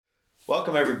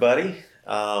Welcome, everybody.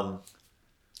 I'm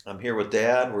here with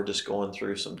Dad. We're just going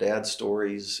through some dad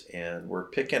stories, and we're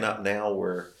picking up now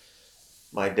where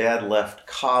my dad left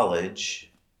college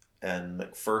in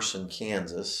McPherson,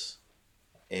 Kansas,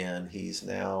 and he's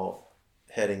now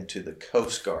heading to the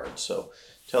Coast Guard. So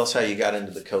tell us how you got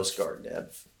into the Coast Guard, Dad.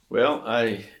 Well,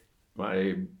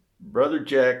 my brother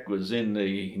Jack was in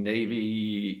the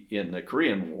Navy in the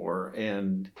Korean War,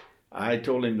 and I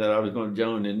told him that I was going to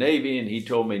join the Navy, and he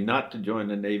told me not to join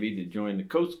the Navy, to join the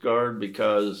Coast Guard,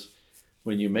 because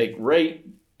when you make rate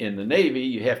in the Navy,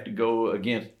 you have to go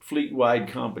against fleet-wide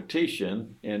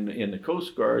competition, and in the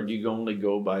Coast Guard, you only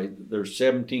go by, there's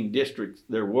 17 districts.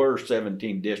 There were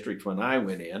 17 districts when I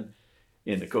went in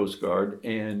the Coast Guard,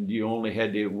 and you only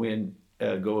had to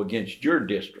go against your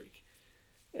district.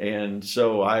 And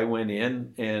so I went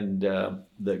in, and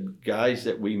the guys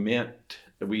that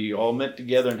we all met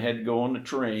together and had to go on the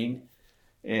train.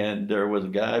 And there was a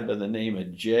guy by the name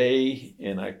of Jay,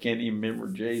 and I can't even remember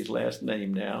Jay's last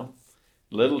name now.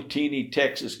 Little teeny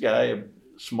Texas guy,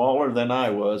 smaller than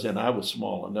I was, and I was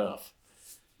small enough.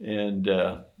 And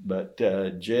but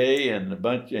Jay and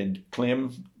and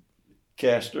Clem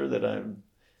Castor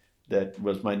that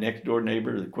was my next door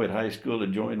neighbor that quit high school to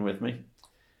join with me.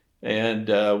 And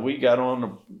we got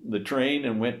on the train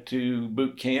and went to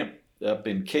boot camp up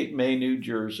in Cape May, New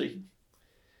Jersey.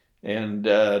 And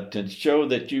to show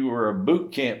that you were a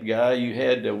boot camp guy, you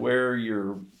had to wear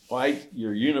your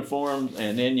uniform,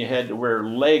 and then you had to wear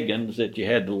leggings that you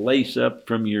had to lace up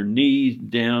from your knees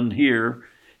down here,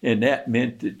 and that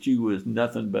meant that you was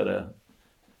nothing but a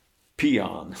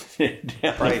peon.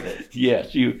 Private.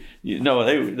 Yes, you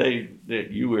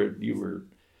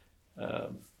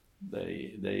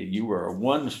were a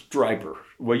one striper.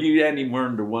 Well, you hadn't even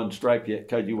earned a one stripe yet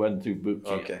because you wasn't through boot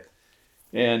camp. Okay.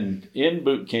 And in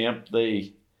boot camp,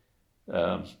 they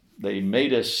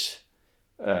made us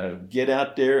get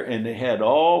out there, and they had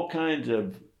all kinds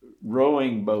of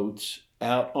rowing boats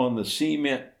out on the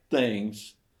cement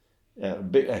things,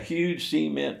 a huge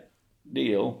cement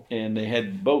deal, and they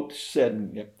had boats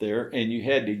setting up there, and you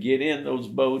had to get in those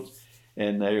boats.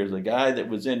 And there's a guy that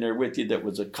was in there with you that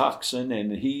was a coxswain,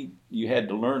 and you had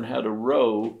to learn how to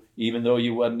row even though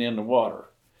you wasn't in the water.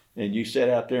 And you sat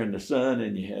out there in the sun,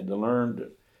 and you had to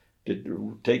learn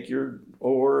to take your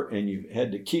oar, and you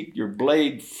had to keep your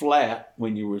blade flat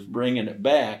when you was bringing it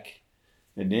back.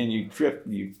 And then you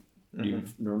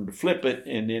learn to flip it,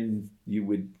 and then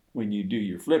when you do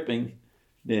your flipping,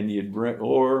 then you'd bring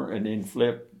oar and then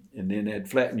flip, and then that'd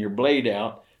flatten your blade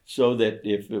out, so that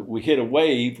if we hit a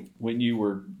wave when you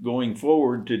were going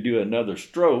forward to do another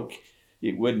stroke,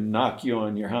 it wouldn't knock you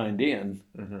on your hind end.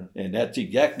 Mm-hmm. And that's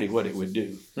exactly what it would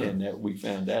do. And we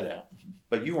found that out.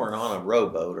 But you weren't on a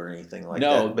rowboat or anything like that.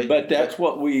 No, but that's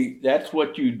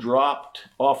what you dropped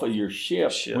off of your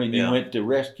ship when you went to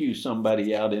rescue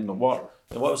somebody out in the water.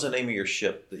 And what was the name of your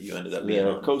ship that you ended up being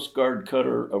on? The Coast Guard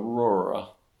cutter Aurora.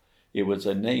 It was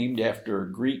named after a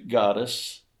Greek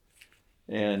goddess.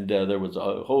 And there was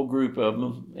a whole group of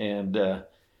them. And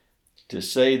to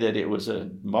say that it was a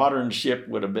modern ship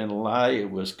would have been a lie.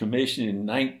 It was commissioned in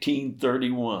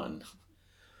 1931.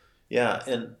 Yeah,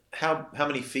 and how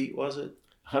many feet was it?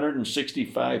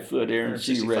 165-foot air and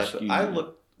sea rescue. I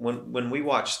looked when we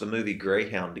watched the movie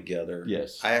Greyhound together.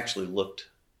 Yes, I actually looked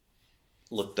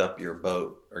up your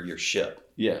boat or your ship.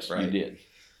 Yes, right? You did.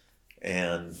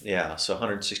 And yeah, so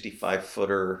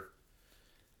 165-footer.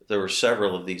 There were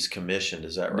several of these commissioned.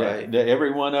 Is that right? Yeah,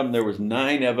 every one of them. There was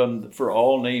 9 of them, for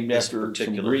all named after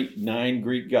some 9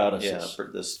 Greek goddesses. Yeah,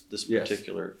 for this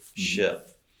particular ship.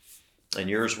 And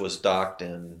yours was docked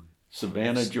in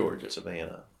Savannah, Georgia.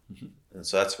 Savannah. Mm-hmm. And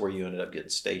so that's where you ended up getting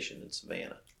stationed, in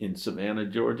Savannah. In Savannah,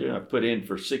 Georgia. I put in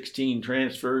for 16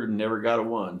 transfers and never got a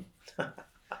 1.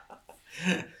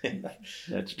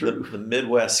 That's true. The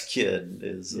Midwest kid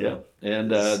is.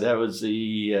 And that was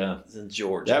in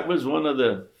Georgia. That was one of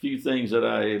the few things that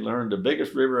I learned. The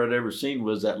biggest river I'd ever seen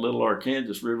was that little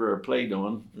Arkansas River I played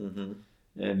on. Mm-hmm.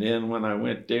 And then when I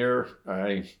went there,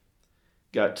 I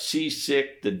got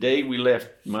seasick the day we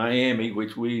left Miami,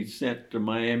 which we sent to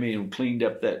Miami and cleaned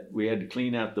up we had to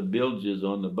clean out the bilges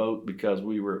on the boat because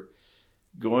we were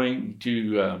going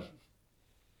to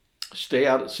stay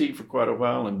out at sea for quite a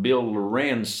while and build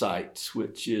Loran sites,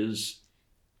 which is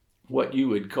what you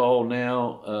would call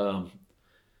now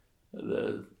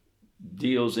the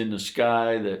deals in the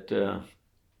sky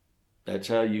that's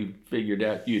how you figured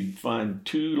out you'd find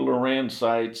 2 Loran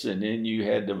sites, and then you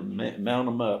had to mount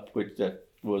them up, which that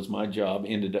was my job,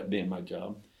 ended up being my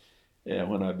job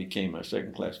when I became a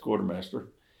second-class quartermaster.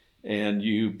 And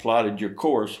you plotted your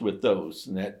course with those,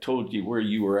 and that told you where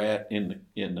you were at in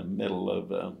the middle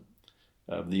of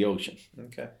of the ocean.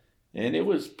 Okay. And it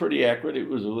was pretty accurate. It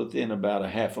was within about a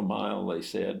half a mile, they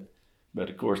said. But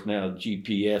of course now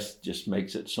GPS just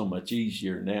makes it so much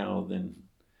easier now than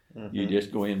you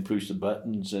just go in, push the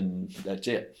buttons, and that's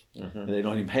it. They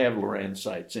don't even have Loran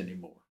sites anymore.